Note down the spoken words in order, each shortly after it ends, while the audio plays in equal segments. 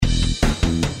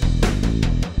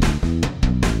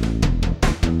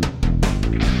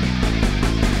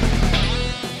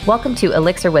Welcome to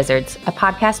Elixir Wizards, a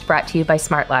podcast brought to you by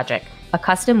SmartLogic, a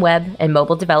custom web and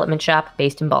mobile development shop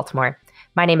based in Baltimore.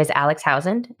 My name is Alex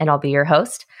Housand, and I'll be your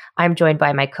host. I'm joined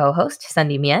by my co-host,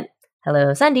 Sundie Mient.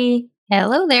 Hello, Sundie.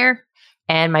 Hello there.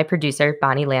 And my producer,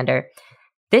 Bonnie Lander.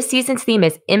 This season's theme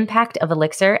is Impact of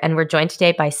Elixir, and we're joined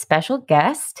today by special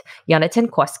guest, Yonatan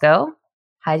Quosko.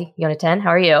 Hi, Yonatan.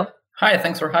 How are you? Hi,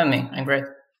 thanks for having me. I'm great.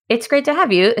 It's great to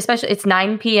have you, especially it's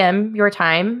 9 p.m. your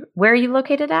time. Where are you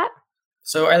located at?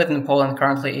 So I live in Poland,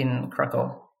 currently in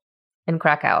Krakow. In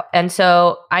Krakow. And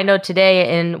so I know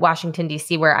today in Washington,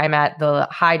 D.C., where I'm at, the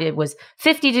high was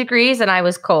 50 degrees and I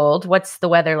was cold. What's the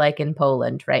weather like in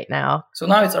Poland right now? So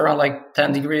now it's around like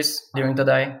 10 degrees during the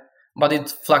day, but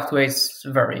it fluctuates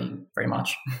very, very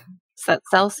much. Is that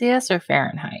Celsius or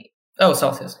Fahrenheit? Oh,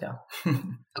 Celsius, yeah.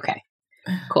 Okay,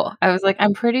 cool. I was like,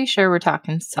 I'm pretty sure we're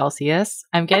talking Celsius.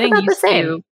 I'm getting used the same.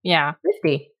 to, yeah.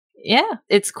 50. Yeah,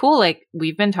 it's cool. Like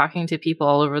we've been talking to people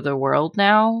all over the world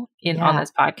now on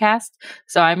this podcast.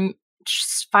 So I'm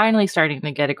just finally starting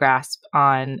to get a grasp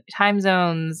on time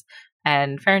zones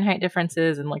and Fahrenheit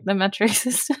differences and like the metric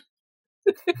system.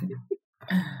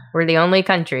 We're the only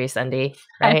country, Sundie,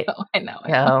 right? I know.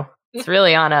 So it's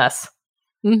really on us.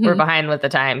 Mm-hmm. We're behind with the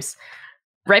times.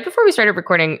 Right before we started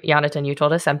recording, Yonatan, you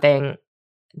told us something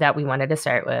that we wanted to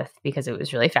start with because it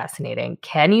was really fascinating.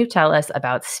 Can you tell us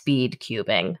about speed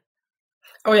cubing?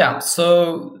 Oh, yeah.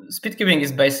 So speed cubing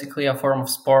is basically a form of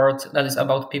sport that is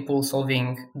about people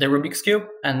solving the Rubik's Cube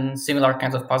and similar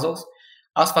kinds of puzzles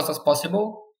as fast as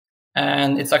possible.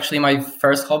 And it's actually my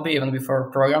first hobby, even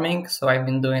before programming. So I've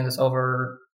been doing this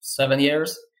over 7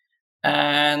 years.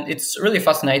 And it's really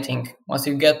fascinating once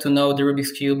you get to know the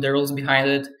Rubik's Cube, the rules behind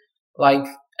it. Like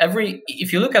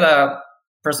if you look at a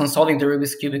person solving the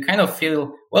Rubik's Cube, you kind of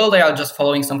feel, well, they are just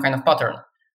following some kind of pattern.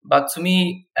 But to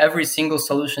me, every single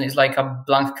solution is like a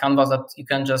blank canvas that you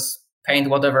can just paint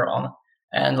whatever on.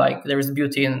 And like there is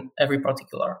beauty in every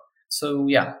particular. So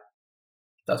yeah,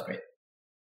 that's great.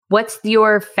 What's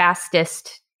your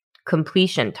fastest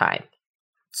completion time?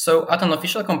 So at an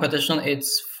official competition,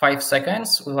 it's 5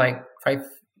 seconds, like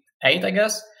 5.8, I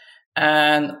guess.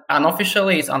 And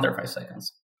unofficially, it's under 5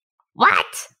 seconds. What?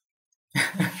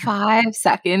 5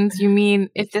 seconds? You mean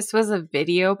if this was a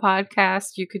video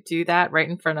podcast, you could do that right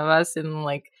in front of us in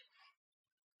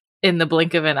the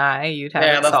blink of an eye? You'd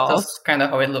have it solved. That's kind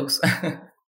of how it looks.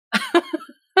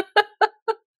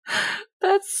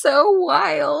 That's so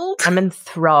wild. I'm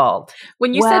enthralled.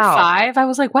 When you said 5, I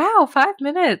was like, wow, 5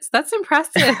 minutes. That's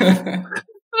impressive.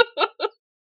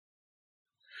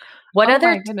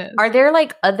 Are there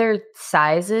like other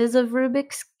sizes of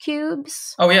Rubik's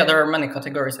Cubes? Oh yeah, there are many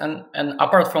categories. And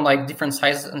apart from like different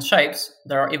sizes and shapes,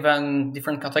 there are even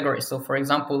different categories. So for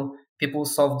example, people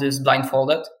solve this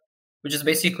blindfolded, which is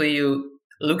basically you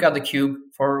look at the cube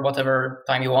for whatever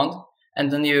time you want, and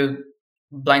then you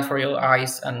blindfold your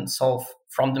eyes and solve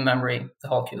from the memory the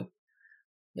whole cube.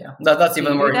 Yeah, that's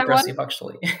even more impressive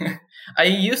actually. I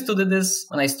used to do this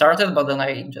when I started, but then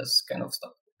I just kind of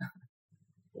stopped.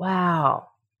 Wow.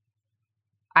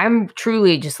 I'm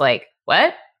truly just like,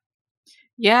 what?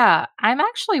 Yeah, I'm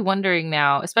actually wondering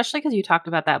now, especially because you talked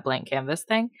about that blank canvas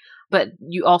thing, but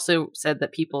you also said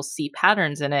that people see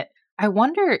patterns in it. I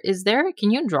wonder, can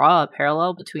you draw a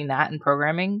parallel between that and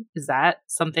programming? Is that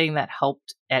something that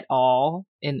helped at all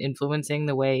in influencing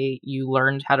the way you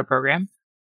learned how to program?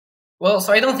 Well,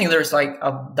 so I don't think there's like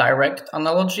a direct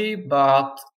analogy,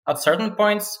 but at certain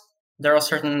points, there are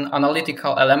certain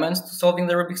analytical elements to solving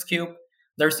the Rubik's Cube.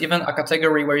 There's even a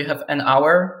category where you have an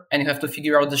hour and you have to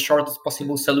figure out the shortest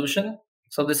possible solution.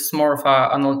 So this is more of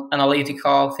an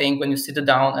analytical thing when you sit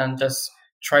down and just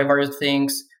try various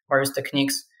things, various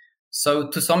techniques. So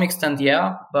to some extent,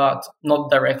 yeah, but not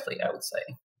directly, I would say.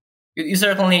 You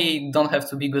certainly don't have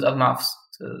to be good at maths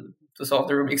to solve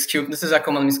the Rubik's Cube. This is a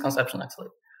common misconception, actually.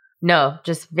 No,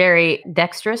 just very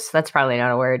dexterous. That's probably not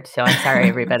a word, so I'm sorry,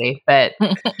 everybody. But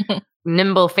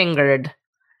nimble-fingered.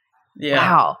 Yeah.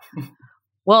 Wow.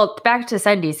 Well, back to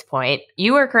Sundie's point.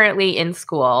 You are currently in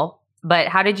school, but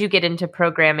how did you get into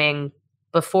programming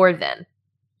before then?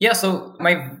 Yeah, so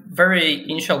my very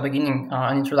initial beginning,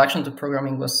 an introduction to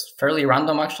programming was fairly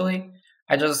random, actually.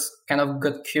 I just kind of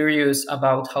got curious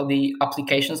about how the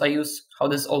applications I use, how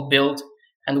this is all built,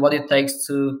 and what it takes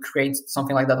to create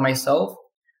something like that myself.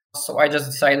 So I just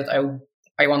decided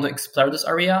I want to explore this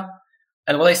area.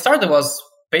 And what I started was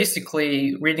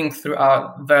basically reading through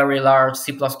a very large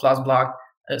C++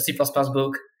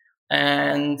 book.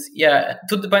 And yeah,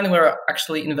 to the point where I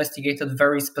actually investigated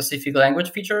very specific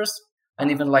language features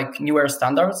and even like newer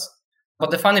standards.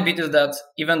 But the funny bit is that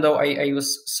even though I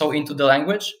was so into the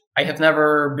language, I have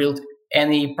never built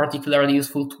any particularly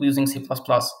useful tool using C++.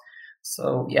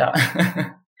 So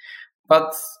yeah,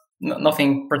 but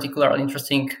nothing particularly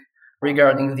interesting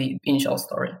regarding the initial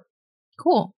story.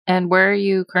 Cool. And where are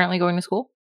you currently going to school?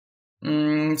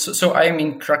 So I'm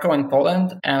in Krakow in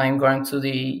Poland, and I'm going to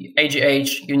the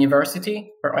AGH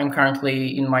University, where I'm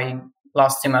currently in my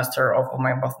last semester of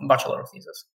my bachelor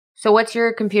thesis. So what's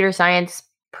your computer science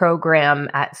program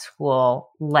at school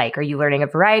like? Are you learning a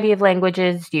variety of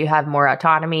languages? Do you have more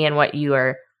autonomy in what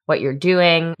you're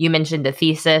doing? You mentioned a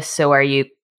thesis, so are you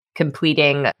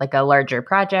completing like a larger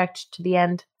project to the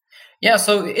end? Yeah,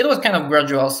 so it was kind of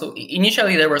gradual. So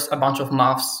initially there was a bunch of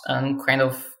maths and kind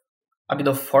of a bit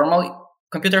of formal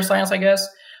computer science, I guess.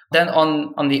 Then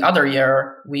on the other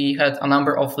year, we had a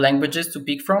number of languages to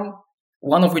pick from,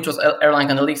 one of which was Erlang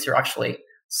and Elixir, actually.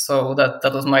 So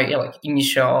that was my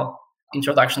initial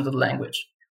introduction to the language.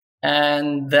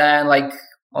 And then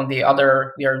on the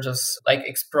other, we are just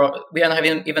we are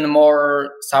having even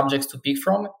more subjects to pick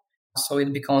from. So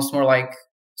it becomes more like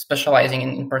specializing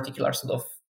in particular sort of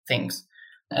things.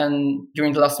 And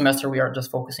during the last semester, we are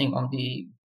just focusing on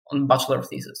bachelor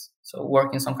thesis. So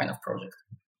working some kind of project.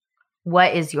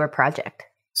 What is your project?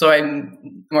 So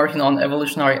I'm working on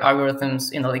evolutionary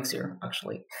algorithms in Elixir,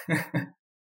 actually.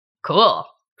 Cool.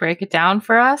 Break it down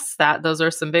for us. Those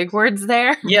are some big words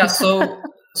there. Yeah. So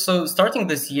starting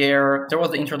this year, there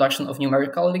was the introduction of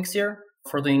numerical Elixir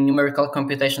for doing numerical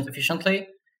computations efficiently.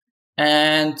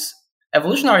 And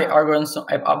evolutionary algorithms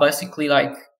are basically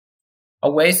like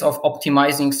a ways of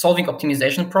solving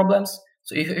optimization problems.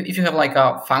 So if you have like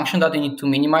a function that you need to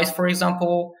minimize, for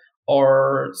example,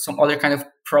 or some other kind of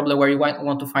problem where you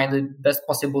want to find the best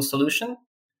possible solution.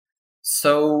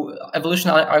 So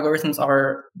evolutionary algorithms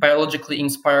are biologically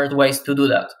inspired ways to do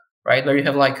that, right? Where you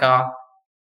have like a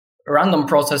random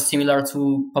process similar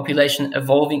to population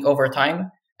evolving over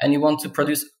time, and you want to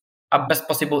produce a best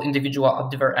possible individual at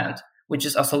the very end, which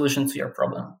is a solution to your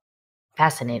problem.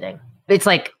 Fascinating. It's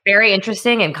like very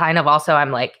interesting and kind of also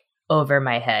I'm like over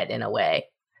my head in a way,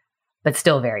 but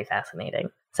still very fascinating.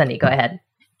 Sunny, go ahead.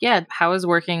 Yeah. How is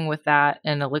working with that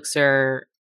in Elixir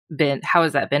how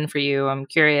has that been for you? I'm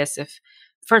curious if,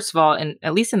 first of all,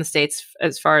 at least in the States,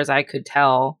 as far as I could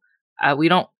tell, we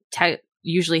don't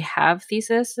usually have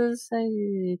theses.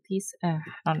 I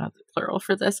don't know the plural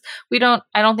for this. I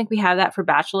don't think we have that for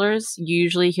bachelors. You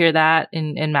usually hear that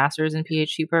in master's and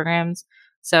PhD programs.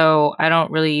 So I don't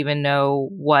really even know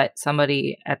what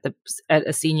somebody at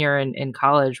a senior in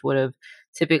college would have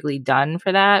typically done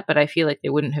for that. But I feel like they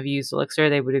wouldn't have used Elixir.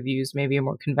 They would have used maybe a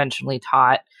more conventionally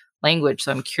taught language.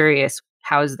 So I'm curious,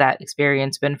 how has that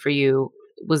experience been for you?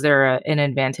 Was there an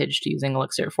advantage to using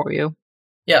Elixir for you?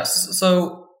 Yes.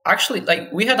 So actually,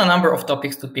 we had a number of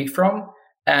topics to pick from,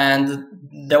 and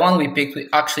the one we picked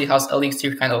actually has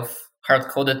Elixir kind of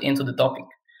hard-coded into the topic.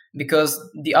 Because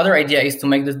the other idea is to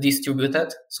make this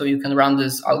distributed, so you can run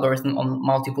this algorithm on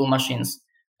multiple machines.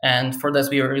 And for this,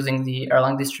 we are using the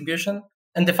Erlang distribution.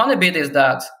 And the funny bit is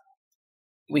that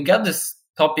we got this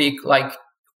topic like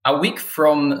a week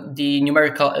from the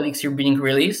numerical Elixir being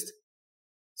released.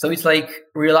 So it's like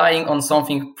relying on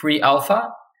something pre-alpha,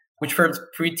 which felt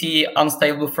pretty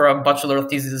unstable for a bachelor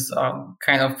thesis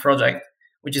kind of project,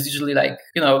 which is usually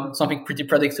something pretty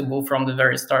predictable from the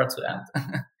very start to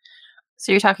end.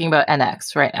 So you're talking about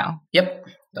NX right now? Yep,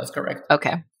 that's correct.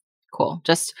 Okay, cool.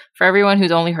 Just for everyone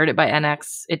who's only heard it by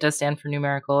NX, it does stand for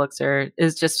numerical Elixir.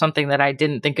 It's just something that I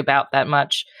didn't think about that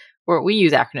much. We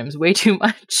use acronyms way too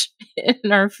much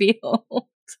in our field.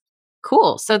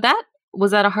 Cool. So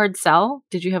was that a hard sell?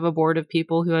 Did you have a board of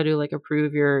people who had to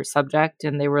approve your subject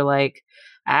and they were like,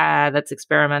 that's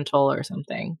experimental or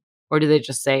something? Or did they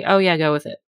just say, oh yeah, go with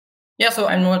it? Yeah, so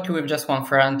I'm working with just one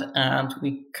friend and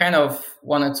we kind of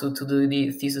wanted to do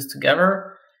the thesis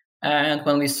together. And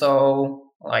when we saw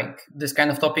this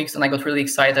kind of topics and I got really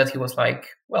excited, he was like,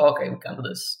 well, okay, we can do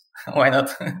this. Why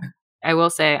not? I will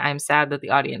say I'm sad that the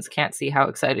audience can't see how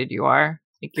excited you are.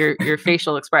 Your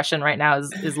facial expression right now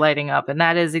is lighting up. And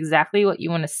that is exactly what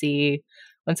you want to see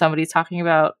when somebody's talking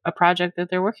about a project that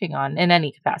they're working on in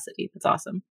any capacity. That's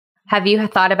awesome. Have you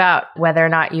thought about whether or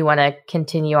not you want to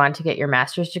continue on to get your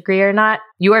master's degree or not?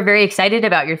 You are very excited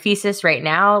about your thesis right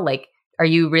now. Are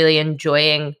you really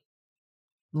enjoying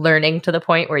learning to the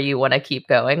point where you want to keep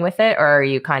going with it? Or are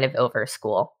you kind of over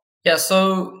school? Yeah,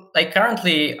 so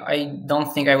currently, I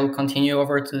don't think I will continue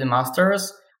over to the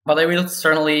master's, but I will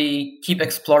certainly keep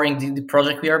exploring the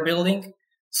project we are building.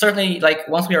 Certainly,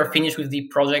 once we are finished with the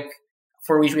project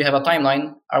for which we have a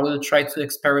timeline, I will try to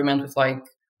experiment with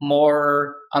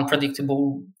more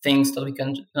unpredictable things that we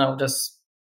can, just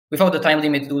without the time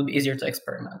limit, it will be easier to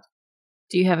experiment.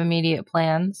 Do you have immediate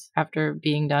plans after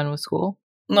being done with school?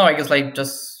 No, I guess like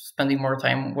just spending more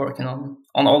time working on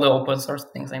all the open source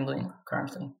things I'm doing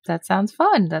currently. That sounds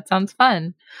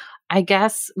fun. I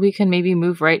guess we can maybe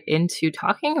move right into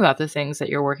talking about the things that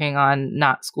you're working on,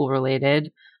 not school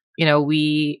related.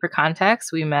 For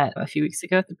context, we met a few weeks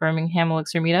ago at the Birmingham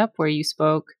Elixir meetup where you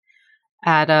spoke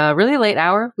at a really late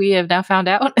hour, we have now found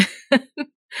out,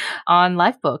 on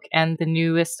Livebook and the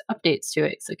newest updates to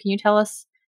it. So can you tell us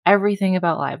everything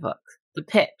about Livebook, the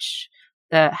pitch,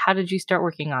 how did you start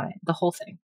working on it, the whole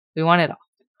thing? We want it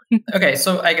all. Okay,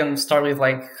 so I can start with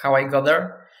like how I got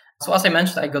there. So as I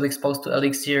mentioned, I got exposed to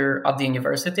Elixir at the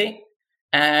university,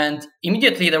 and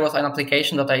immediately there was an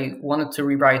application that I wanted to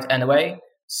rewrite anyway.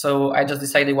 So I just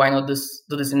decided, why not do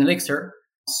this in Elixir?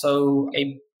 So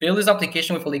I built this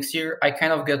application with Elixir. I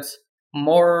kind of get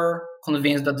more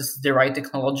convinced that this is the right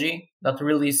technology that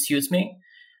really suits me.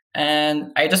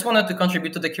 And I just wanted to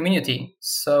contribute to the community.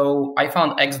 So I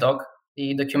found Xdoc,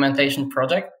 the documentation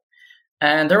project.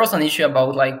 And there was an issue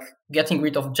about like getting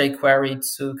rid of jQuery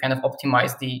to kind of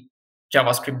optimize the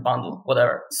JavaScript bundle,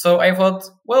 whatever. So I thought,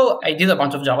 well, I did a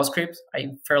bunch of JavaScript. I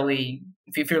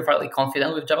feel fairly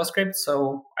confident with JavaScript,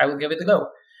 so I will give it a go.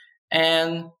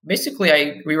 And basically,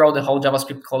 I rewrote the whole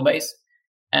JavaScript codebase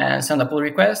and sent a pull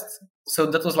request. So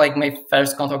that was like my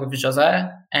first contact with Jose.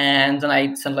 And then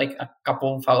I sent like a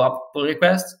couple follow-up pull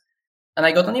requests. And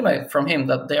I got an email from him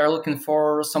that they are looking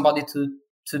for somebody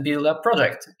to build a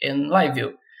project in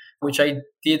LiveView, which I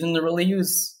didn't really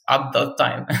use at that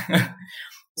time.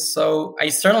 So I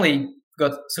certainly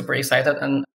got super excited,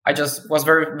 and I just was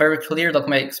very, very clear that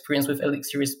my experience with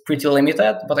Elixir is pretty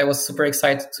limited, but I was super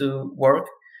excited to work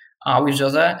with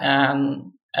Jose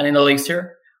and in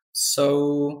Elixir.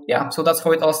 So yeah, so that's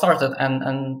how it all started.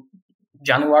 And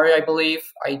January, I believe,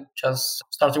 I just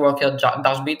started working at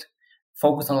Dashbit,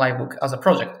 focused on Livebook as a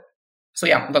project. So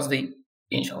yeah, that's the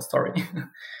initial story.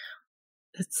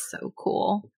 That's so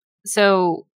cool.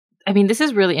 So, I mean, this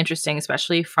is really interesting,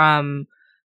 especially from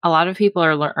a lot of people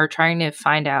are trying to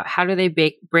find out how do they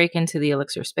break into the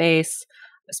Elixir space,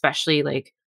 especially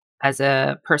like as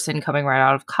a person coming right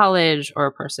out of college or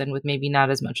a person with maybe not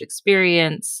as much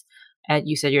experience. And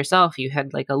you said yourself, you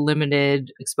had like a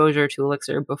limited exposure to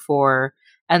Elixir before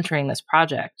entering this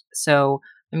project. So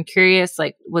I'm curious,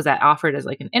 like, was that offered as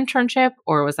like an internship,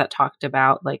 or was that talked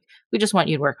about like, we just want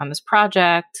you to work on this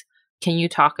project? Can you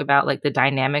talk about like the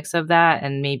dynamics of that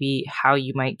and maybe how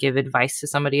you might give advice to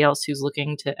somebody else who's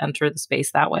looking to enter the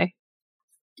space that way?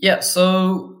 Yeah,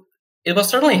 so it was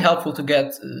certainly helpful to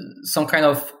get some kind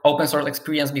of open source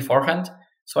experience beforehand.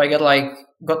 So I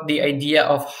got the idea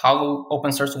of how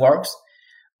open source works.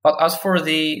 But as for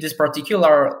this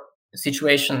particular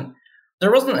situation,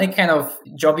 there wasn't a kind of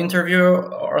job interview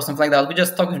or something like that. We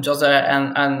just talked with Jose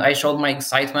and I showed my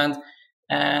excitement,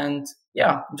 and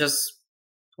yeah, just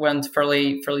went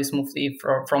fairly smoothly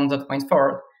from that point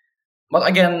forward. But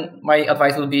again, my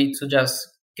advice would be to just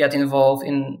get involved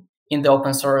in the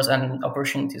open source, and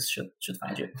opportunities should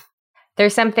find you.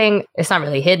 There's something, it's not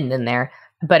really hidden in there,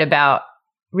 but about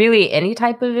really any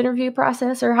type of interview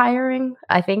process or hiring.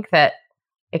 I think that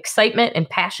excitement and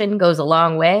passion goes a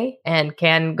long way and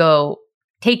can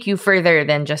take you further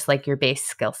than just like your base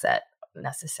skill set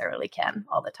necessarily can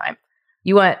all the time.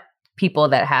 You want people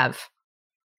that have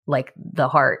like the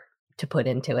heart to put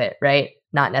into it, right?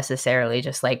 Not necessarily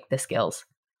just like the skills.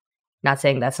 Not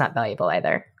saying that's not valuable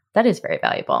either. That is very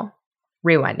valuable.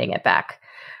 Rewinding it back.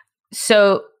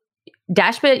 So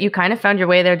Dashbit, you kind of found your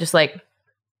way there just like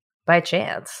by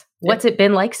chance. What's it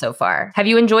been like so far? Have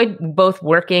you enjoyed both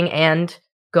working and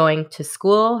going to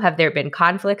school? Have there been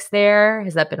conflicts there?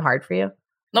 Has that been hard for you?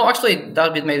 No, actually,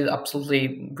 that bit made it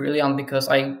absolutely brilliant because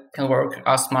I can work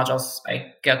as much as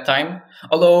I get time.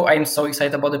 Although I'm so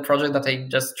excited about the project that I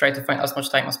just try to find as much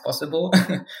time as possible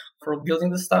for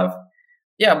building the stuff.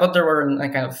 Yeah, but there were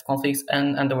kind of conflicts,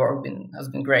 and the work has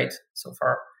been great so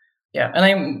far. Yeah, and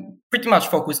I'm pretty much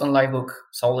focused on Livebook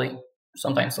solely.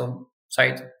 Sometimes some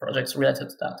side projects related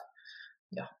to that.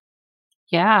 Yeah.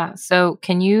 Yeah. So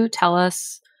can you tell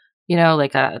us,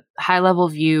 like a high level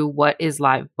view, what is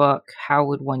Livebook? How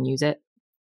would one use it?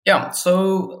 Yeah.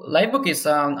 So Livebook is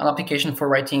an application for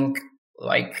writing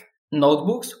like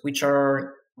notebooks, which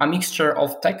are a mixture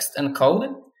of text and code.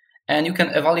 And you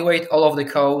can evaluate all of the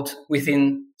code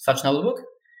within such notebook.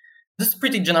 This is a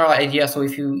pretty general idea. So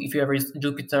if you ever use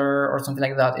Jupyter or something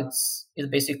like that, it's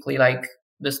basically like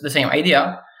the same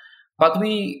idea. But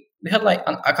we had like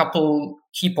a couple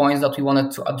key points that we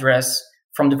wanted to address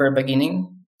from the very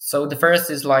beginning. So the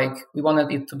first is like we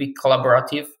wanted it to be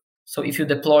collaborative. So if you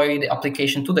deploy the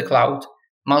application to the cloud,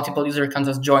 multiple users can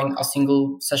just join a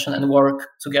single session and work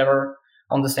together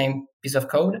on the same piece of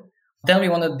code. Then we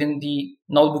wanted the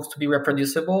notebooks to be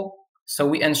reproducible. So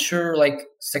we ensure like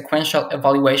sequential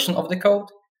evaluation of the code.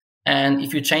 And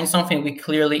if you change something, we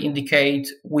clearly indicate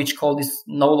which code is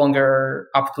no longer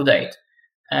up to date.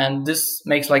 And this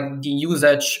makes like the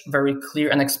usage very clear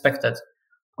and expected,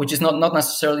 which is not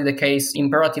necessarily the case in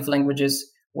imperative languages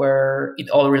where it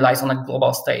all relies on a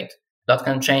global state that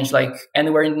can change like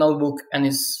anywhere in the notebook and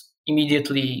is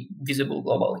immediately visible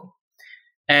globally.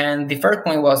 And the third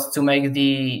point was to make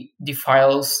the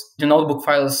notebook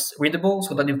files readable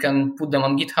so that you can put them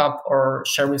on GitHub or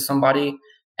share with somebody,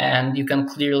 and you can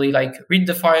clearly like read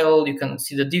the file, you can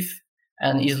see the diff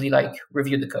and easily like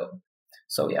review the code.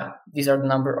 So yeah, these are the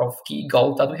number of key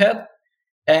goals that we had.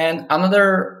 And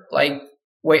another like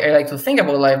way I like to think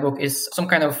about Livebook is some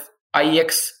kind of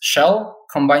IEX shell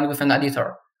combined with an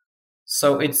editor.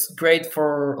 So it's great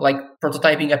for like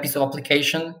prototyping a piece of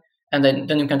application, and then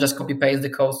you can just copy paste the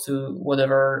code to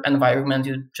whatever environment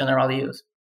you generally use.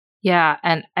 Yeah,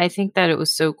 and I think that it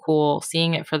was so cool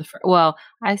seeing it for well,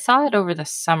 I saw it over the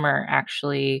summer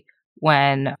actually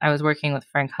when I was working with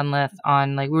Frank Hunleth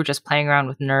on like we were just playing around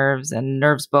with Nerves, and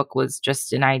Nerves book was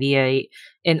just in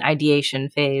ideation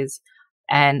phase,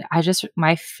 and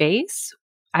my face.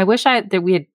 I wish that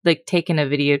we had like taken a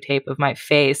videotape of my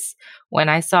face when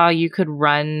I saw you could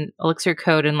run Elixir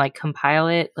code and like compile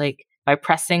it like by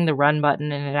pressing the run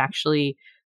button, and it actually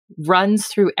runs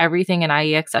through everything an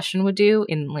IEX session would do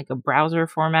in like a browser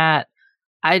format.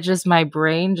 My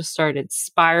brain just started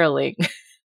spiraling.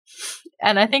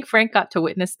 And I think Frank got to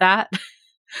witness that.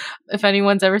 If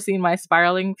anyone's ever seen my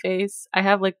spiraling face, I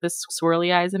have like this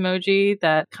swirly eyes emoji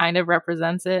that kind of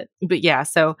represents it. But yeah,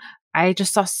 so I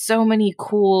just saw so many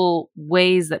cool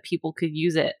ways that people could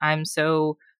use it. I'm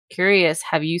so curious.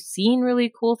 Have you seen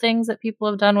really cool things that people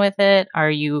have done with it?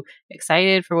 Are you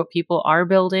excited for what people are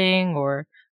building, or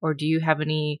do you have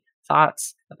any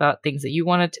thoughts about things that you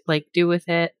wanted to like do with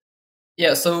it?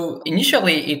 Yeah, so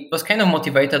initially it was kind of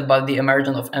motivated by the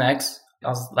emergence of NX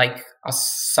as like a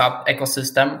sub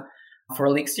ecosystem for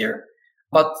Elixir.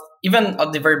 But even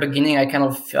at the very beginning, I kind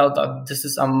of felt that this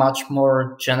is a much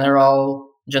more general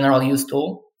use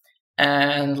tool.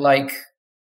 And like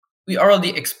we already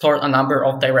explored a number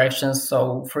of directions.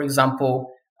 So for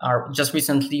example, just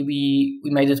recently we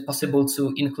made it possible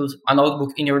to include a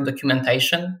notebook in your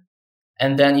documentation.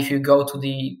 And then if you go to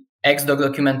the Xdoc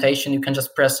documentation, you can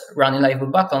just press Run in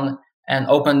Livebook button and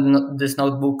open this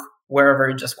notebook wherever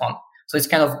you just want. So it's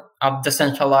kind of a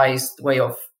decentralized way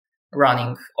of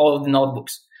running all of the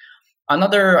notebooks.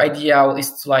 Another idea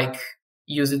is to like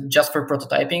use it just for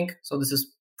prototyping. So this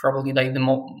is probably like the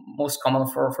most common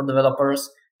for developers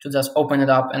to just open it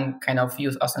up and kind of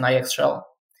use as an IEX shell.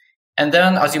 And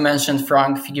then, as you mentioned,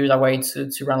 Frank figured a way to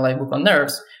run Livebook on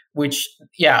Nerves, which,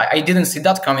 yeah, I didn't see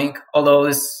that coming, although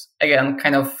this, again,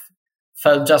 kind of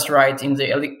felt just right in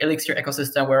the Elixir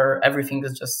ecosystem where everything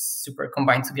is just super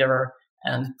combined together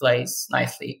and plays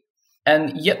nicely.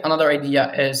 And yet another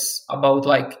idea is about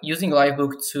like using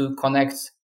Livebook to connect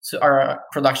to our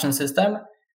production system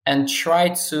and try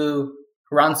to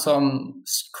run some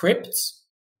scripts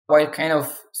while kind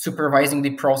of supervising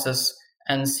the process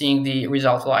and seeing the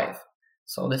result live.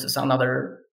 So this is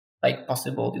another like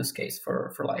possible use case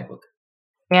for Livebook.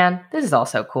 Man, this is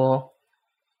also cool.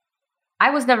 I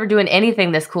was never doing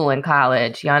anything this cool in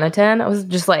college, Jonathan. I was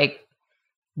just like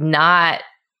not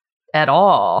at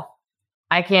all.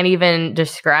 I can't even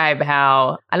describe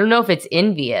how, I don't know if it's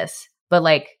envious, but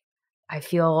like I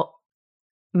feel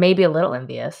maybe a little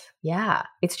envious. Yeah.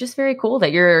 It's just very cool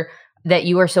that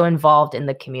you are so involved in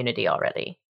the community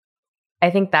already. I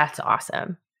think that's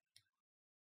awesome.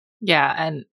 Yeah,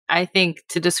 and I think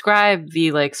to describe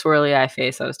the like swirly eye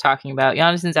face I was talking about,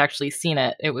 Jonathan's actually seen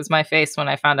it. It was my face when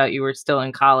I found out you were still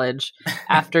in college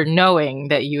after knowing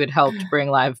that you had helped bring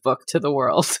Livebook to the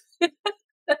world.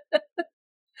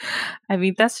 I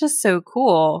mean, that's just so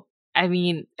cool. I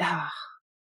mean,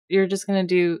 you're just going to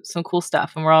do some cool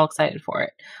stuff and we're all excited for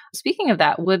it. Speaking of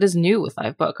that, what is new with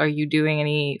Livebook? Are you doing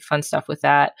any fun stuff with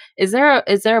that? Is there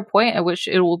a point at which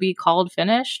it will be called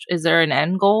finished? Is there an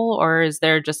end goal, or is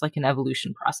there just like an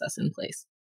evolution process in place?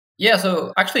 Yeah,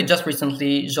 so actually just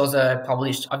recently, Jose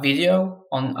published a video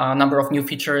on a number of new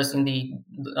features in the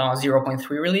 0.3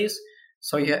 release.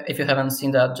 So if you haven't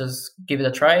seen that, just give it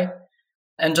a try.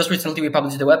 And just recently we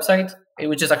published the website,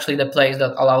 which is actually the place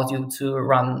that allows you to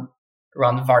run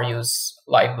various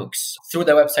Livebooks through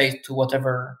the website to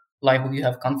whatever Livebook you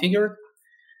have configured.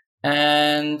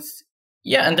 And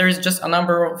yeah, and there is just a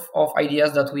number of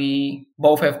ideas that we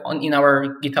both have in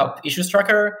our GitHub issues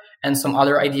tracker and some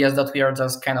other ideas that we are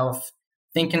just kind of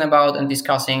thinking about and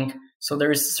discussing. So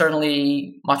there is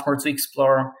certainly much more to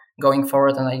explore going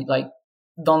forward, and I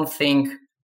don't think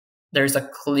there's a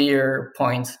clear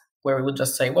point where we would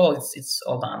just say, well, it's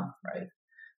all done, right?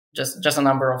 Just a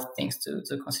number of things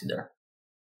to consider.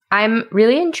 I'm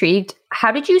really intrigued.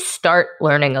 How did you start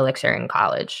learning Elixir in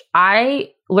college?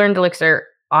 I learned Elixir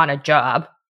on a job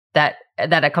that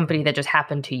a company that just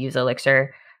happened to use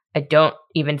Elixir. I don't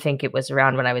even think it was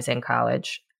around when I was in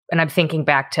college. And I'm thinking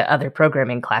back to other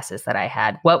programming classes that I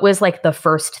had. What was like the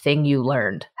first thing you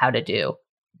learned how to do?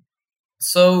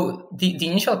 So the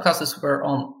initial classes were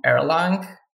on Erlang.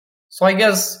 So I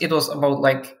guess it was about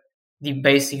like the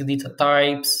basic data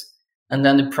types and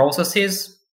then the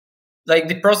processes. Like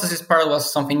the processes part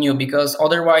was something new because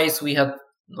otherwise we had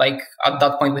like at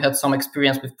that point we had some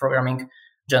experience with programming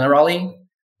generally.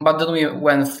 But then we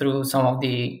went through some of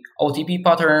the OTP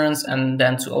patterns and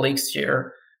then to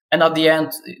Elixir. And at the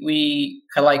end, we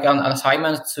had like an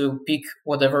assignment to pick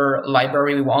whatever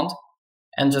library we want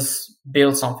and just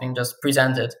build something, just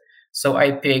present it. So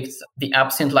I picked the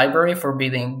Absinthe library for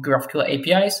building GraphQL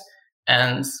APIs.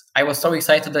 And I was so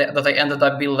excited that I ended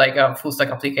up building like a full stack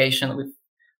application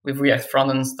with React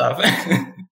front and stuff.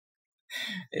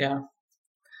 Yeah.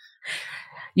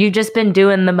 You've just been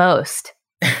doing the most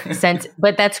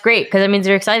but that's great because it means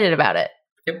you're excited about it.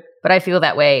 Yep. But I feel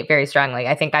that way very strongly.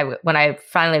 I think when I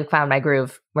finally found my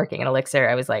groove working in Elixir,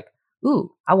 I was like,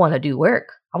 ooh, I want to do work.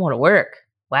 I want to work.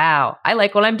 Wow. I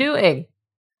like what I'm doing.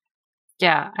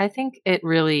 Yeah, I think it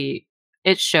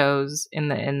shows in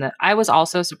the I was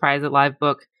also surprised at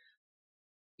Livebook.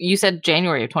 You said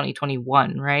January of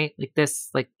 2021, right? Like this,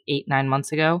 like 8-9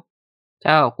 months ago.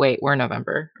 Oh, wait, we're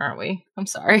November, aren't we? I'm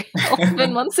sorry.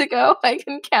 11 months ago. I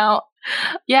can count.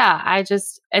 Yeah, I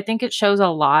think it shows a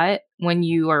lot when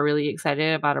you are really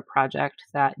excited about a project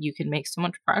that you can make so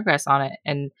much progress on it.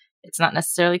 And it's not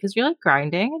necessarily because you're like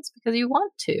grinding, it's because you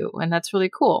want to. And that's really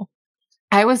cool.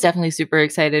 I was definitely super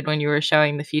excited when you were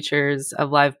showing the features of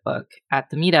Livebook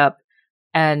at the meetup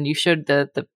and you showed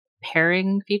the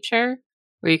pairing feature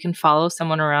where you can follow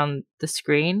someone around the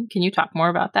screen. Can you talk more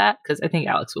about that? Because I think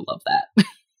Alex would love that.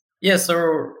 Yeah,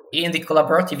 so in the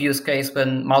collaborative use case,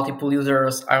 when multiple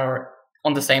users are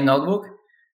on the same notebook,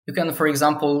 you can, for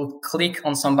example, click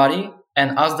on somebody,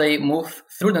 and as they move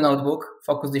through the notebook,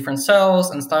 focus different cells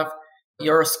and stuff,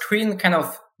 your screen kind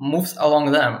of moves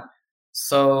along them.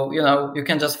 So, you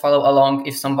can just follow along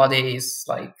if somebody is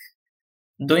like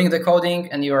doing the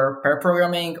coding and you're pair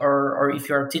programming, or if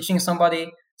you're teaching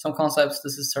somebody some concepts,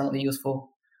 this is certainly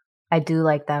useful. I do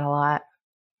like that a lot.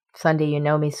 Sunday, you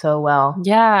know me so well.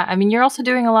 Yeah, I mean, you're also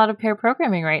doing a lot of pair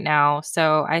programming right now,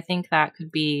 so I think that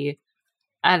could be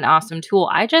an awesome tool.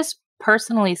 I just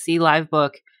personally see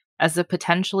Livebook as a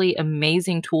potentially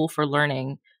amazing tool for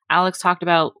learning. Alex talked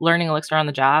about learning Elixir on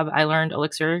the job. I learned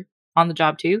Elixir on the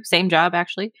job too, same job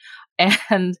actually,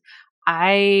 and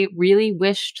I really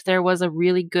wished there was a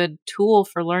really good tool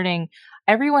for learning.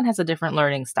 Everyone has a different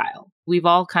learning style. We've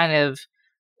all kind of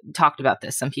talked about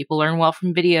this. Some people learn well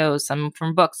from videos, some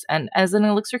from books. And as an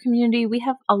Elixir community, we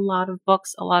have a lot of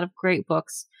books, a lot of great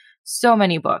books, so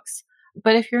many books.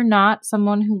 But if you're not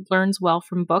someone who learns well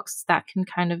from books, that can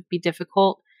kind of be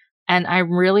difficult. And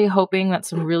I'm really hoping that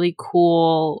some really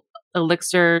cool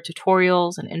Elixir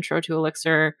tutorials and intro to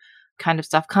Elixir kind of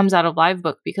stuff comes out of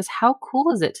Livebook, because how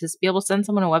cool is it to be able to send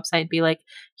someone a website and be like,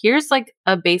 here's like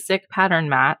a basic pattern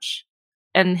match,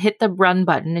 and hit the run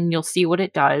button and you'll see what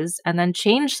it does, and then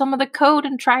change some of the code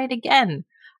and try it again.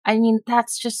 I mean,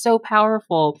 that's just so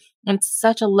powerful. And it's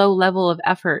such a low level of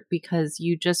effort because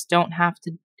you just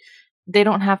they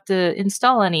don't have to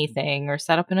install anything or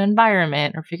set up an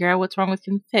environment or figure out what's wrong with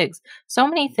configs. So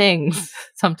many things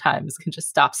sometimes can just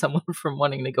stop someone from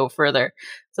wanting to go further.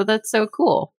 So that's so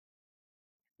cool.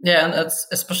 Yeah, and it's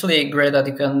especially great that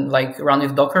you can like run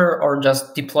with Docker or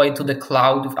just deploy to the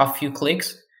cloud with a few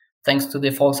clicks, thanks to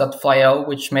the folks at Flyo,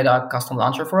 which made a custom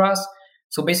launcher for us.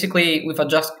 So basically, with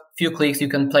just few clicks, you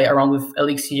can play around with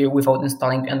Elixir without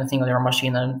installing anything on your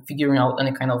machine and figuring out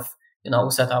any kind of,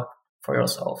 setup for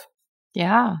yourself.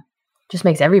 Yeah. Just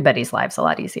makes everybody's lives a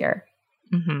lot easier.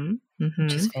 Mm-hmm. Mm-hmm.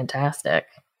 Which is fantastic.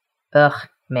 Ugh,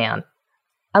 man.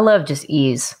 I love just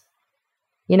ease.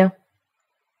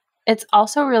 It's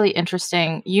also really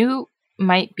interesting. You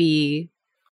might be,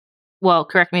 well,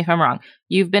 correct me if I'm wrong.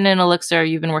 You've been in Elixir,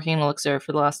 you've been working in Elixir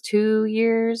for the last 2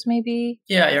 years, maybe?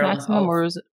 Yeah, maximum, or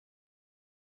is it?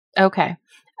 Okay.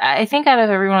 I think out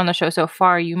of everyone on the show so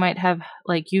far, you might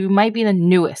be the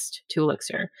newest to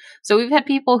Elixir. So we've had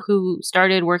people who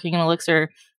started working in Elixir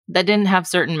that didn't have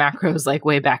certain macros like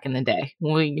way back in the day,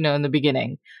 in the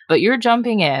beginning. But you're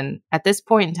jumping in at this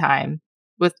point in time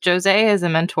with Jose as a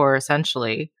mentor,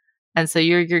 essentially. And so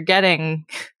you're getting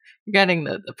you're getting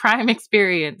the prime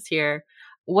experience here.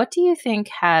 What do you think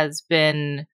has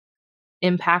been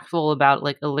impactful about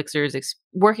like Elixir's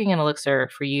working in Elixir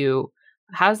for you?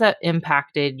 How's that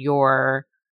impacted your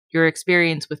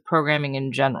experience with programming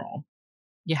in general?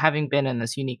 You having been in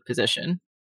this unique position.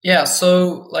 Yeah,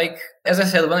 so like as I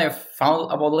said, when I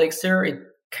found about Elixir, it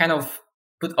kind of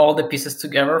put all the pieces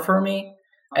together for me.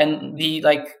 And the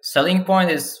like selling point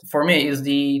is for me is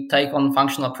the take on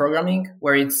functional programming,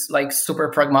 where it's like super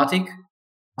pragmatic.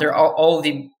 There are all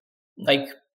the like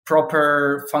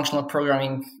proper functional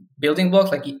programming building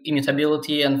blocks like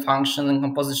immutability and function and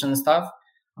composition and stuff.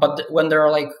 But when there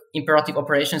are like imperative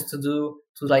operations to do,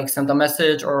 to like send a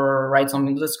message or write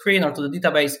something to the screen or to the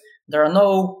database, there are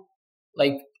no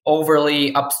like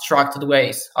overly abstracted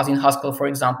ways, as in Haskell, for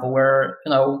example, where, you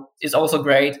know, it's also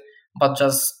great, but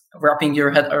just wrapping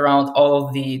your head around all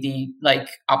of the like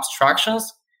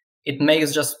abstractions, it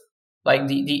makes just like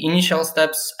the initial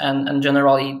steps and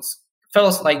generally it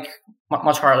feels like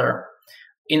much harder.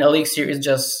 In Elixir, it's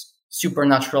just super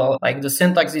natural. Like the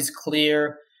syntax is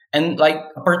clear, and like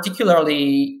a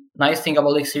particularly nice thing about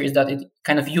Elixir is that it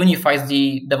kind of unifies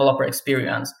the developer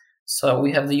experience. So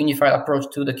we have the unified approach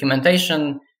to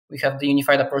documentation. We have the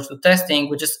unified approach to testing,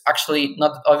 which is actually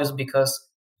not obvious because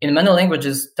in many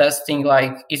languages, testing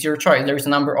like is your choice. There is a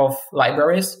number of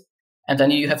libraries, and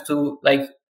then you have to like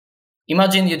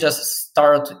imagine you just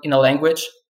start in a language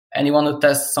and you want to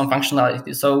test some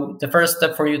functionality. So the first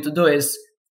step for you to do is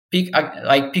pick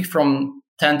from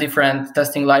 10 different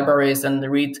testing libraries and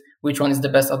read which one is the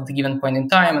best at the given point in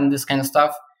time and this kind of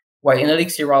stuff. While in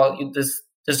Elixir, there's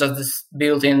just this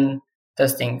built-in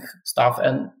testing stuff,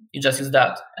 and you just use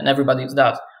that, and everybody uses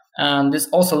that. And this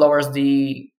also lowers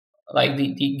the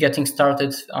getting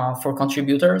started for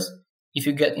contributors. If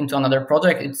you get into another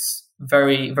project, it's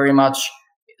very, very much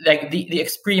like the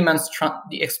experience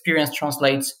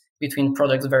translates between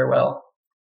projects very well.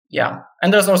 Yeah,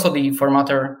 and there's also the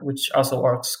formatter, which also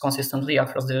works consistently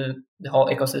across the whole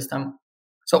ecosystem.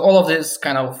 So all of this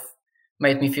kind of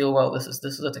made me feel, well, this is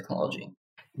the technology.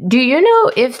 Do you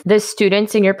know if the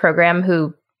students in your program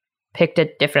who picked a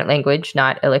different language,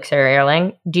 not Elixir or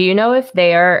Erlang, do you know if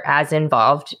they are as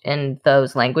involved in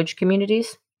those language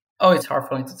communities? Oh, it's hard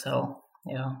for me to tell.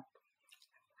 Yeah.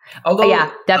 Although,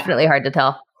 yeah, definitely hard to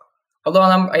tell. Although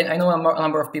I know a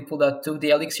number of people that took the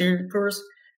Elixir course,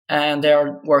 and they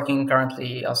are working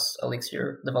currently as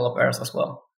Elixir developers as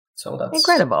well. So that's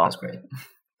incredible. That's great.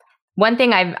 One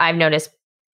thing I've noticed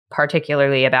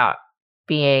particularly about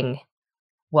being,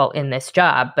 well, in this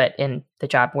job, but in the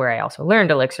job where I also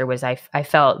learned Elixir, was I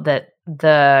felt that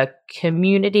the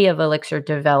community of Elixir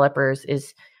developers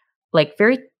is like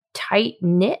very tight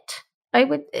knit.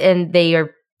 And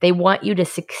they want you to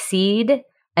succeed,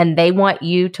 and they want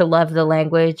you to love the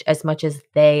language as much as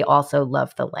they also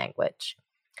love the language,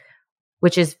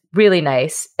 which is really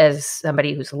nice as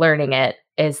somebody who's learning it,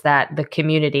 is that the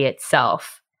community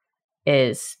itself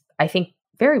is, I think,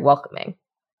 very welcoming.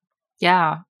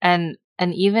 Yeah. And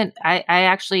even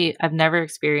I've never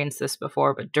experienced this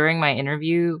before, but during my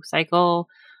interview cycle,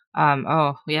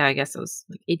 I guess it was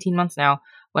like 18 months now,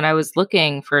 when I was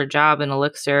looking for a job in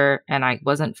Elixir and I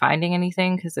wasn't finding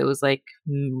anything because it was like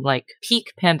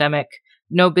peak pandemic.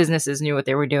 No businesses knew what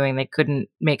they were doing. They couldn't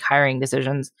make hiring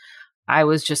decisions. I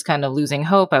was just kind of losing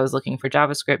hope. I was looking for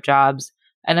JavaScript jobs,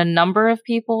 and a number of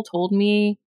people told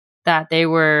me that they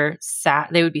were sad.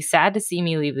 They would be sad to see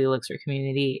me leave the Elixir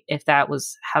community if that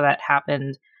was how that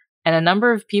happened. And a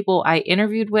number of people I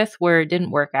interviewed with where it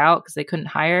didn't work out because they couldn't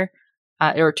hire,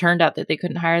 or turned out that they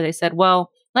couldn't hire. They said,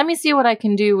 well, let me see what I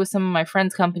can do with some of my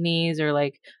friends' companies, or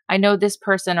like, I know this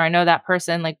person or I know that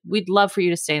person. Like, we'd love for you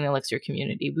to stay in the Elixir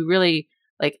community. We really,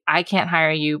 like, I can't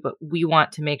hire you, but we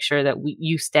want to make sure that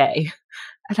you stay.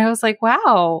 And I was like,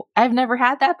 wow, I've never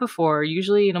had that before.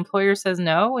 Usually an employer says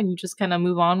no and you just kind of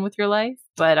move on with your life.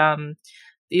 But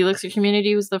the Elixir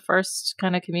community was the first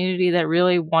kind of community that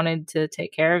really wanted to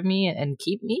take care of me and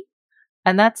keep me.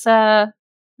 And that's a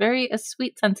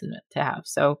sweet sentiment to have.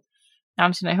 So,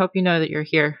 Amjad, I hope you know that you're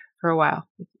here for a while.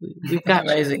 We've got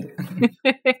amazing.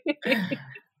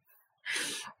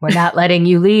 We're not letting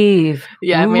you leave.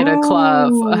 Yeah, I made a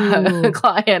client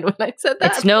when I said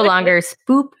that. It's no longer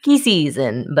spooky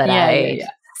season, but I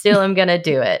still am going to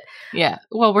do it. Yeah.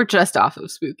 Well, we're just off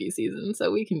of spooky season,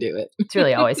 so we can do it. It's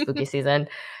really always spooky season.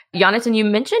 Jonathan, you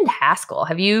mentioned Haskell.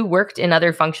 Have you worked in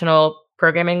other functional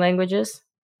programming languages?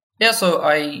 Yeah, so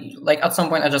at some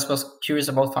point I just was curious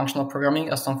about functional programming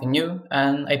as something new,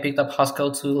 and I picked up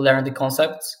Haskell to learn the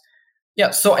concepts.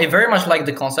 Yeah, so I very much like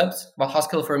the concepts, but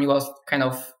Haskell for me was kind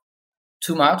of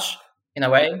too much in a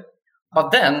way.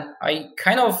 But then I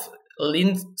kind of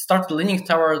started leaning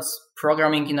towards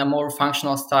programming in a more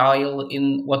functional style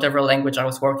in whatever language I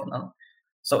was working on.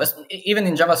 So even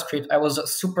in JavaScript, I was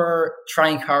super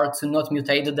trying hard to not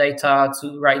mutate the data,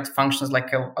 to write functions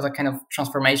like other kind of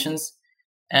transformations.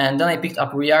 And then I picked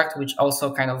up React, which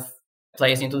also kind of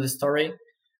plays into the story.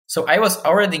 So I was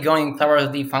already going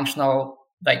towards the functional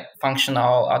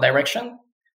direction,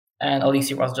 and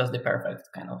Elixir was just the perfect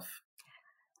kind of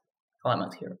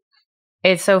element here.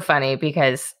 It's so funny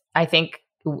because I think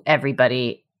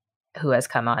everybody who has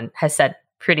come on has said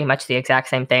pretty much the exact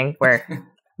same thing, where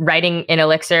writing in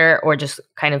Elixir or just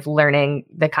kind of learning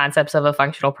the concepts of a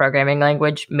functional programming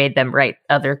language made them write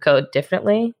other code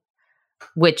differently,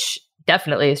 which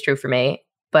definitely is true for me.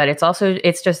 But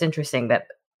it's just interesting that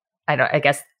I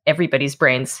guess everybody's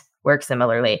brains work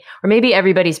similarly, or maybe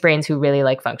everybody's brains who really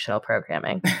like functional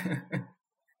programming.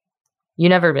 You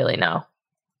never really know.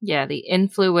 Yeah, the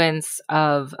influence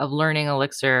of learning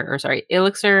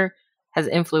Elixir has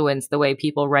influenced the way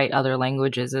people write other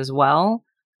languages as well,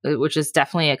 which is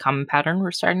definitely a common pattern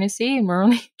we're starting to see, and we're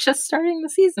only just starting the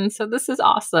season, so this is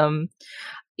awesome.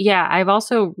 Yeah, I've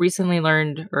also recently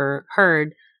learned or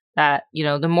heard that,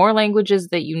 the more languages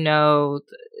that you know,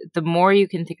 the more you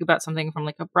can think about something from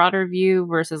like a broader view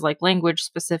versus like language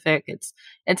specific. It's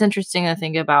interesting to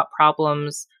think about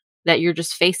problems that you're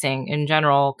just facing in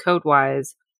general, code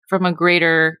wise, from a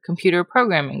greater computer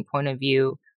programming point of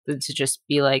view, than to just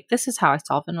be like, this is how I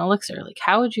solve an Elixir. Like,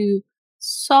 how would you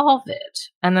solve it?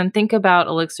 And then think about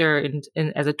Elixir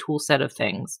as a tool set of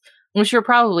things, which you're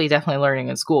probably definitely learning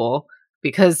in school,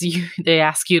 because they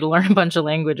ask you to learn a bunch of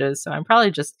languages. So I'm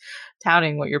probably just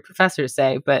touting what your professors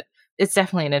say, but it's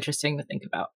definitely interesting to think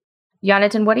about.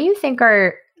 Jonathan, what do you think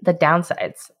are the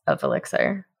downsides of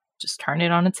Elixir? Just turn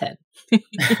it on its head.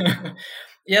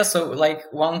 Yeah, so like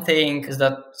one thing is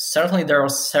that certainly there are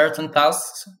certain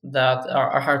tasks that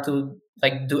are hard to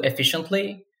like do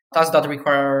efficiently, tasks that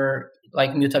require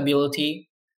like mutability.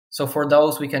 So for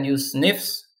those, we can use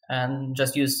NIFs and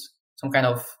just use some kind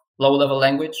of low-level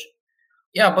language.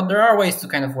 Yeah, but there are ways to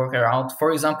kind of work around.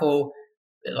 For example,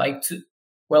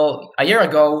 a year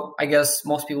ago, I guess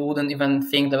most people wouldn't even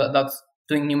think that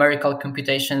doing numerical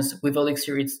computations with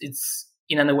Elixir, it's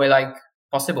in any way like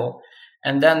possible.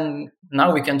 And then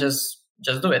now we can just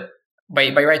do it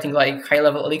by writing like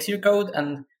high-level Elixir code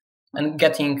and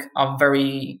getting a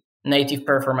very native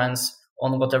performance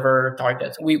on whatever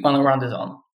target we want to run this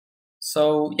on.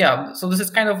 So yeah, so this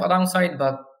is kind of a downside,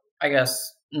 but I guess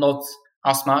not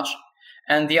as much.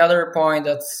 And the other point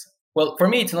for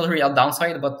me, it's not really a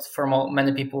downside, but for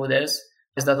many people it is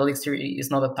that Elixir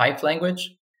is not a typed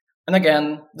language. And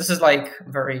again, this is like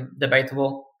very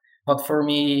debatable, but for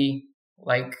me,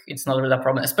 like it's not really a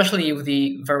problem, especially with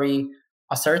the very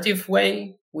assertive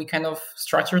way we kind of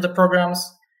structure the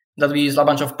programs, that we use a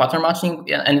bunch of pattern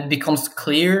matching and it becomes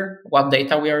clear what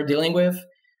data we are dealing with.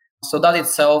 So that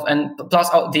itself, and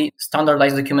plus the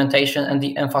standardized documentation and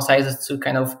the emphasis to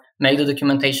kind of make the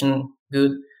documentation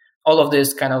good, all of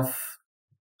this kind of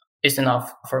is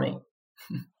enough for me.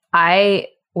 I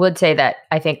would say that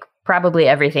I think probably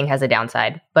everything has a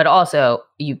downside, but also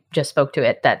you just spoke to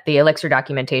it, that the Elixir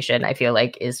documentation, I feel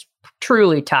like, is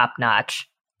truly top notch.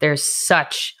 There's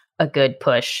such a good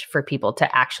push for people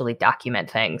to actually document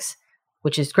things,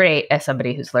 which is great as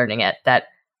somebody who's learning it, that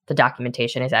the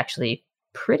documentation is actually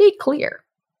pretty clear.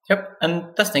 Yep.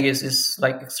 And testing is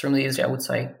like extremely easy, I would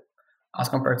say, as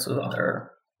compared to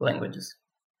other languages.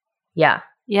 Yeah.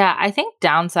 Yeah, I think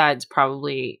downside's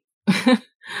probably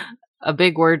a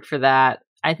big word for that.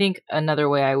 I think another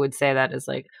way I would say that is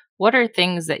like, what are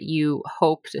things that you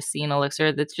hope to see in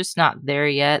Elixir that's just not there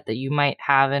yet, that you might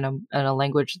have in a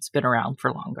language that's been around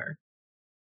for longer?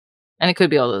 And it could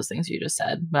be all those things you just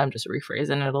said, but I'm just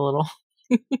rephrasing it a little.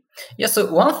 Yeah,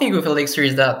 so one thing with Elixir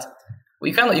is that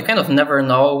you kind of never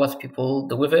know what people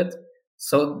do with it.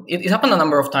 So it happened a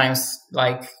number of times.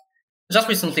 Like just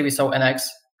recently we saw NX,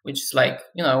 which is like,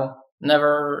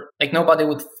 never, like nobody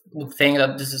would think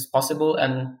that this is possible,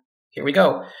 and here we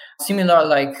go. Similar,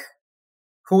 like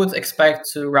who would expect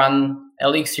to run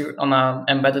Elixir on an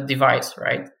embedded device,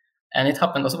 right? And it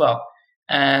happened as well.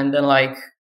 And then like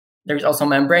there's also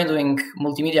Membrane doing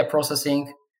multimedia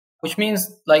processing, which means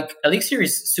like Elixir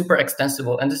is super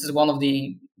extensible, and this is one of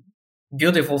the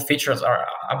beautiful features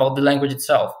about the language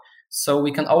itself. So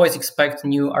we can always expect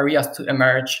new areas to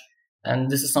emerge, and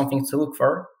this is something to look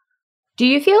for. Do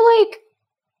you feel like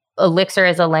Elixir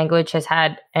as a language has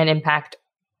had an impact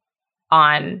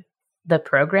on the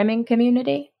programming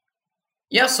community?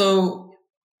 Yeah, so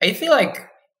I feel like,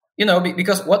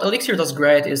 because what Elixir does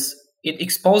great is it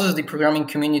exposes the programming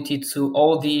community to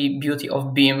all the beauty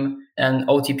of Beam and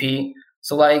OTP.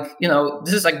 So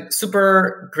this is like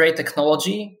super great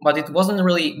technology, but it wasn't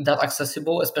really that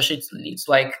accessible, especially it's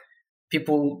like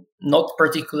people not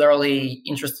particularly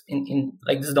interested in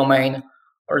like this domain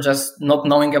or just not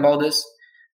knowing about this.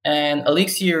 And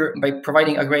Elixir, by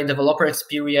providing a great developer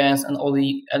experience and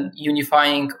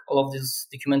unifying all of this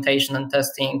documentation and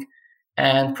testing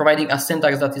and providing a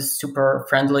syntax that is super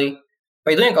friendly,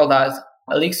 by doing all that,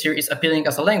 Elixir is appealing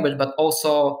as a language, but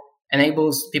also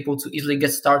enables people to easily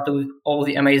get started with all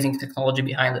the amazing technology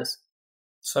behind this.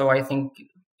 So I think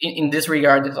in this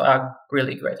regard, it's a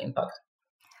really great impact.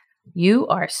 You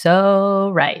are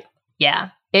so right. Yeah.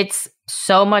 It's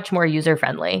so much more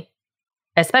user-friendly,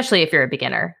 especially if you're a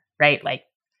beginner, right? Like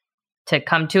to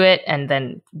come to it and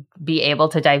then be able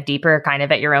to dive deeper kind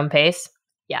of at your own pace.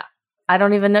 Yeah. I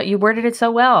don't even know. You worded it so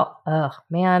well. Oh,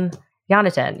 man.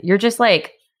 Jonathan, you're just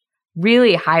like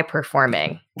really high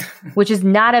performing, which is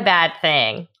not a bad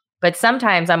thing. But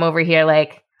sometimes I'm over here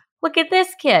like, look at this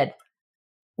kid.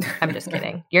 I'm just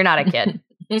kidding. You're not a kid.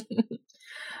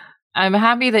 I'm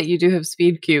happy that you do have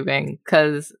speed cubing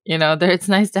because, it's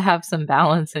nice to have some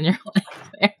balance in your life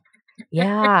there.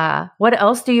 Yeah. What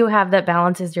else do you have that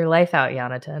balances your life out,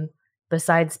 Jonathan,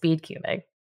 besides speed cubing?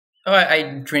 Oh,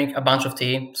 I drink a bunch of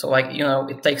tea. So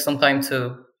it takes some time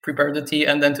to prepare the tea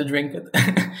and then to drink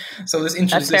it. So this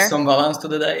introduces some balance to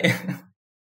the day.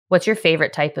 What's your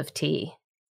favorite type of tea?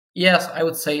 Yes, I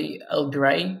would say Earl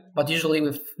Grey, but usually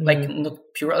with not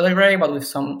pure Earl Grey, but with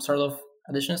some sort of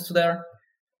additions to there.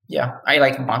 Yeah, I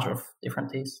like a bunch of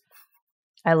different teas.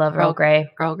 I love Earl Grey.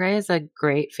 Earl Grey is a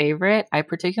great favorite. I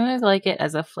particularly like it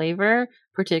as a flavor,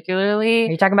 particularly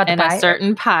Are you talking about the pie? A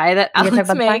certain pie that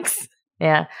Alex makes.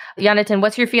 Yeah. Jonathan,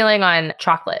 what's your feeling on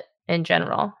chocolate in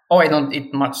general? Oh, I don't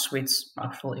eat much sweets,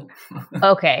 actually.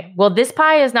 Okay. Well, this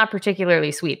pie is not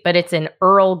particularly sweet, but it's an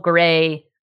Earl Grey,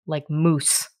 like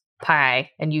mousse pie.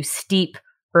 And you steep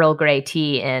Earl Grey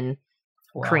tea in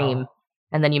cream,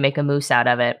 and then you make a mousse out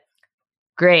of it.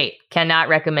 Great. Cannot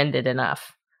recommend it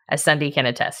enough, as Sundie can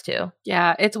attest to.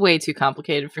 Yeah, it's way too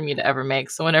complicated for me to ever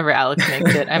make. So whenever Alex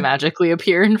makes it, I magically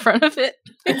appear in front of it.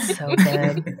 It's so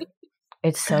good.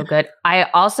 It's so good. I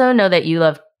also know that you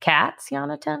love cats,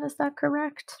 Jonathan. Is that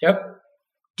correct? Yep.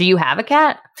 Do you have a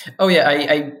cat? Oh, yeah.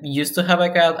 I used to have a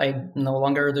cat. I no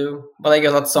longer do. But I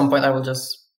guess at some point I will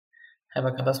just have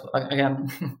a cat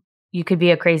again. You could be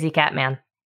a crazy cat man.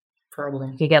 Probably.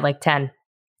 You could get like 10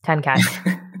 cats.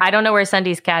 I don't know where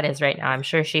Sundie's cat is right now. I'm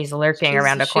sure she's lurking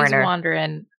around a corner. She's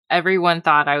wandering. Everyone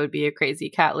thought I would be a crazy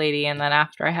cat lady. And then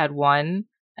after I had one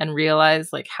and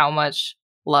realized like how much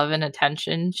love and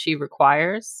attention she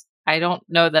requires, I don't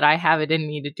know that I have it in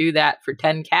me to do that for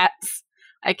 10 cats.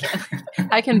 I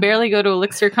can barely go to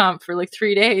ElixirConf for like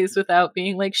 3 days without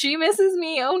being like, she misses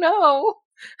me. Oh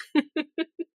no.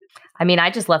 I mean, I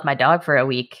just left my dog for a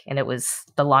week and it was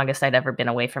the longest I'd ever been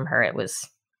away from her. It was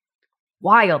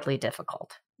wildly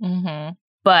difficult. Mm-hmm.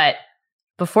 But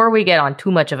before we get on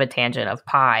too much of a tangent of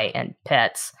pie and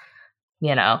pets,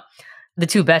 the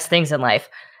two best things in life,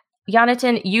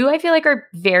 Jonathan, you, I feel like, are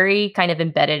very kind of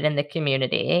embedded in the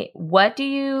community. What do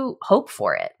you hope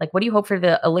for it? Like, what do you hope for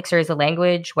the Elixir as a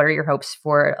language? What are your hopes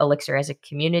for Elixir as a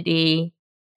community?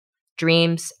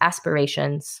 Dreams,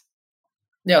 aspirations?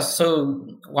 Yeah, so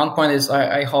one point is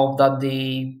I hope that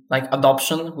the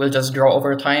adoption will just grow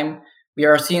over time. We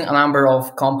are seeing a number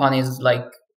of companies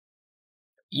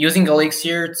using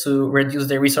Elixir to reduce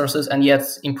their resources and yet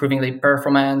improving the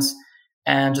performance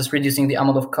and just reducing the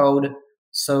amount of code.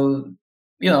 So,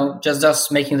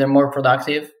 just making them more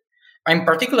productive. I'm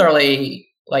particularly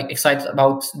excited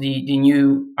about the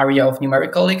new area of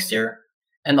numerical Elixir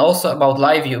and also about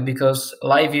LiveView, because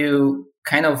LiveView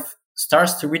kind of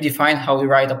starts to redefine how we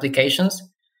write applications.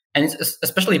 And it's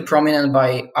especially prominent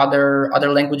by other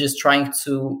languages trying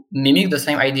to mimic the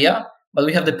same idea, but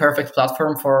we have the perfect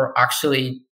platform for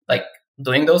actually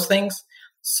doing those things.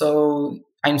 So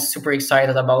I'm super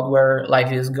excited about where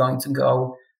LiveView is going to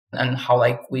go and how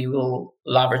we will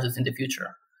leverage it in the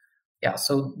future. Yeah,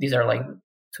 so these are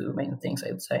two main things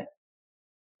I would say.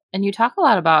 And you talk a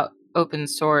lot about open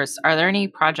source. Are there any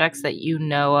projects that you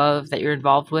know of that you're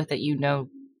involved with that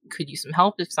could use some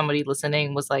help if somebody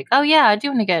listening was like, oh yeah, I do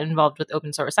want to get involved with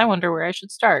open source. I wonder where I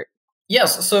should start.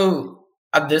 Yes. So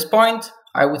at this point,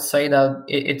 I would say that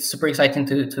it's super exciting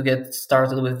to get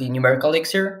started with the numerical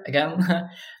Elixir again.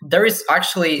 There is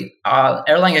actually an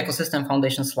Erlang Ecosystem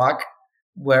Foundation Slack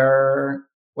where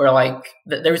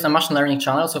there is a machine learning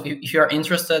channel. So if you are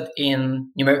interested in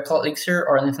numerical Elixir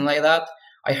or anything like that,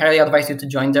 I highly advise you to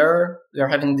join there. We are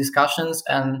having discussions,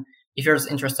 and if you're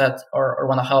interested or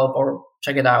want to help or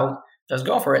check it out, just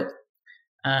go for it.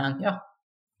 And yeah.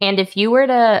 And if you were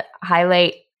to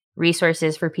highlight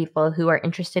resources for people who are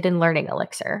interested in learning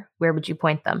Elixir, where would you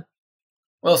point them?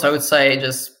 Well, so I would say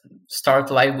just start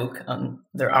Livebook, and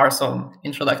there are some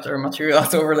introductory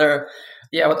materials over there.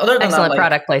 Yeah, but other than Excellent that,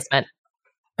 product placement.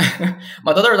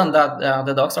 but other than that,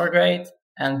 the docs are great,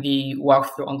 and the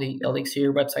walkthrough on the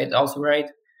Elixir website is also great.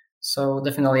 So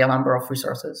definitely a number of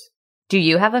resources. Do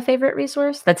you have a favorite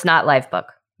resource that's not Livebook?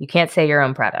 You can't say your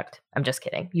own product. I'm just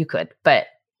kidding. You could, but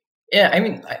yeah, I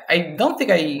mean, I don't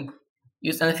think I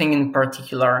used anything in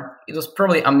particular. It was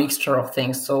probably a mixture of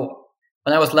things. So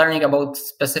when I was learning about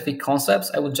specific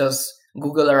concepts, I would just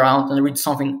Google around and read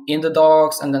something in the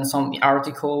docs and then some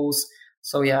articles.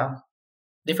 So yeah,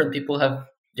 different people have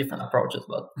different approaches,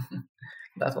 but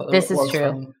that's what this is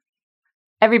true.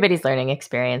 Everybody's learning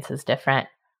experience is different.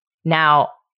 Now,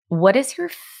 what is your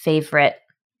favorite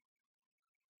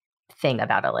thing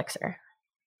about Elixir?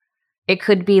 It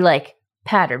could be like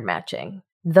pattern matching,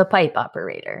 the pipe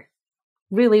operator,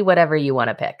 really whatever you want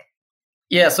to pick.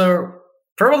 Yeah, so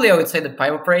probably I would say the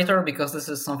pipe operator, because this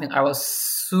is something I was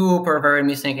super very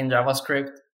missing in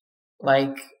JavaScript.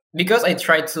 Like, because I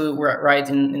tried to write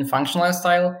in functional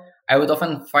style, I would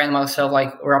often find myself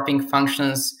like wrapping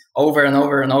functions over and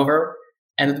over and over,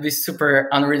 and it would be super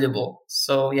unreadable.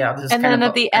 So yeah, this is and then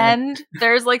at the end,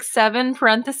 there's like 7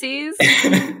 parentheses.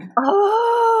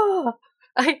 Oh,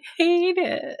 I hate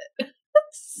it.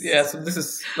 Yeah, so this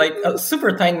is like a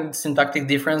super tiny syntactic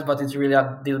difference, but it's really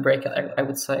a deal breaker, I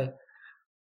would say.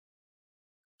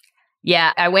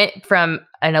 Yeah, I went from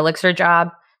an Elixir job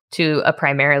to a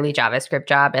primarily JavaScript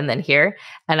job and then here.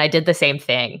 And I did the same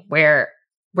thing where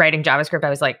writing JavaScript, I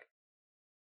was like,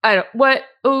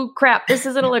 oh crap, this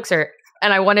is an Elixir.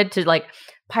 And I wanted to like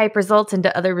pipe results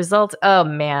into other results. Oh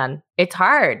man, it's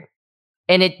hard.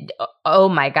 And oh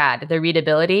my God, the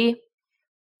readability,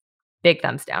 big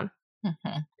thumbs down.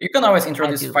 Mm-hmm. You can always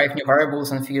introduce 5 new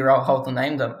variables and figure out how to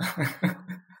name them.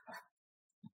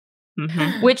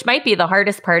 Mm-hmm. Which might be the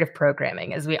hardest part of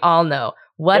programming, as we all know.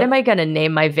 What am I going to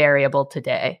name my variable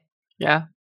today? Yeah.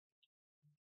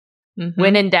 Mm-hmm.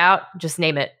 When in doubt, just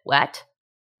name it what?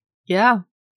 Yeah.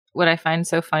 What I find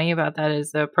so funny about that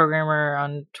is a programmer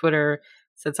on Twitter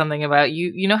said something about,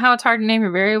 you know how it's hard to name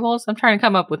your variables? I'm trying to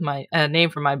come up with my name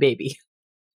for my baby.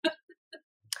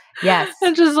 Yes.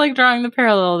 And just like drawing the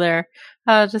parallel there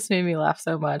just made me laugh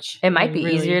so much. It might be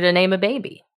easier to name a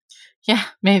baby. Yeah,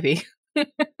 maybe.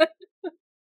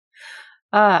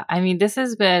 I mean, this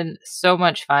has been so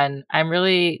much fun. I'm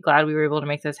really glad we were able to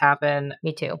make this happen.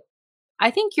 Me too.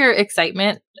 I think your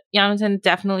excitement, Jonathan,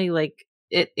 definitely like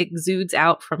it exudes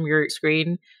out from your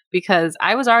screen, because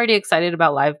I was already excited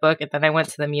about Livebook, and then I went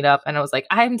to the meetup and I was like,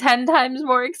 I'm 10 times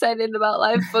more excited about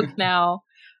Livebook now.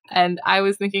 And I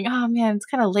was thinking, oh man, it's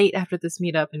kind of late after this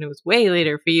meetup, and it was way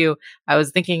later for you. I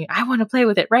was thinking, I want to play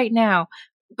with it right now,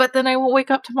 but then I won't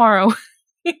wake up tomorrow.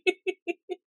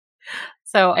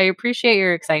 So I appreciate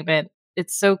your excitement.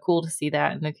 It's so cool to see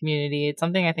that in the community. It's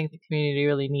something I think the community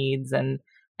really needs and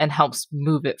helps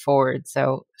move it forward.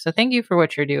 So thank you for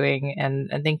what you're doing, and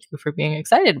thank you for being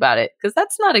excited about it, because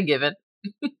that's not a given.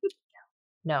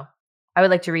 No. I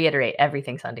would like to reiterate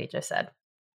everything Sunday just said.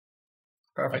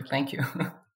 Perfect. Thank you.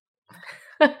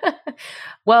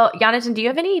 Well, Jonathan, do you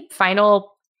have any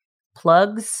final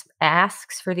plugs,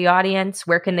 asks for the audience?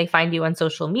 Where can they find you on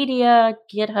social media,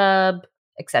 GitHub,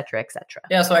 etc., etc.?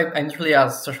 Yeah, so I'm really a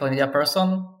social media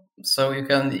person. So you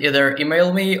can either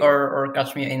email me or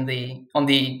catch me on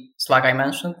the Slack I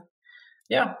mentioned.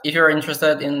 Yeah, if you're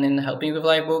interested in helping with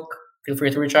Livebook, feel free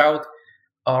to reach out.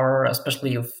 Or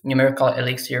especially with numerical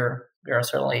Elixir, we are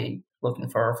certainly looking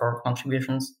for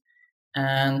contributions.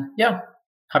 And yeah,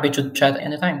 happy to chat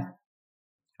anytime.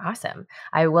 Awesome.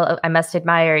 I must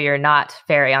admire your not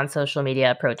very on social media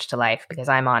approach to life, because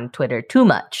I'm on Twitter too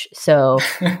much. So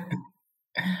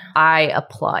I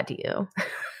applaud you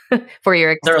for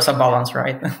your There's a balance,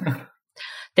 right?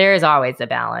 There is always a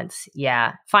balance.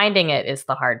 Yeah. Finding it is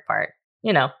the hard part.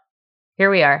 You know, here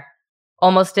we are.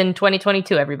 Almost in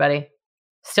 2022, everybody.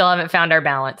 Still haven't found our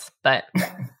balance, but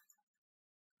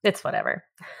it's whatever.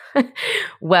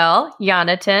 Well,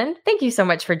 Jonathan, thank you so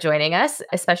much for joining us,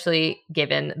 especially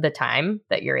given the time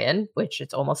that you're in, which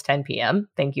it's almost 10 p.m.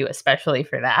 Thank you especially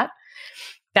for that.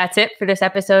 That's it for this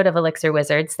episode of Elixir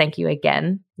Wizards. Thank you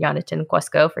again, Jonathan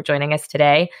Kwasco, for joining us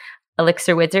today.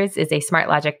 Elixir Wizards is a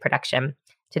SmartLogic production.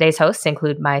 Today's hosts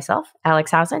include myself,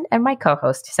 Alex Housen, and my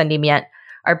co-host, Sandy Miet.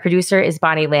 Our producer is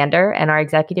Bonnie Lander, and our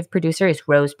executive producer is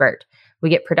Rose Burt. We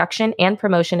get production and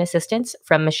promotion assistance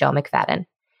from Michelle McFadden.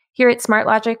 Here at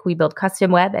SmartLogic, we build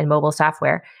custom web and mobile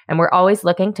software, and we're always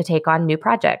looking to take on new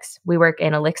projects. We work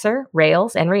in Elixir,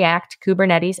 Rails, and React,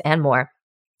 Kubernetes, and more.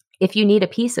 If you need a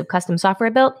piece of custom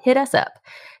software built, hit us up.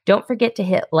 Don't forget to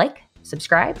hit like,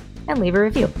 subscribe, and leave a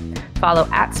review. Follow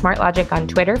 @SmartLogic on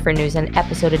Twitter for news and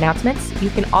episode announcements.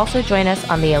 You can also join us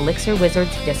on the Elixir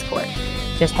Wizards Discord.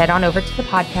 Just head on over to the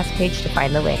podcast page to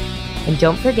find the link. And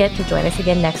don't forget to join us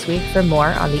again next week for more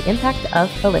on the impact of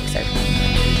Elixir.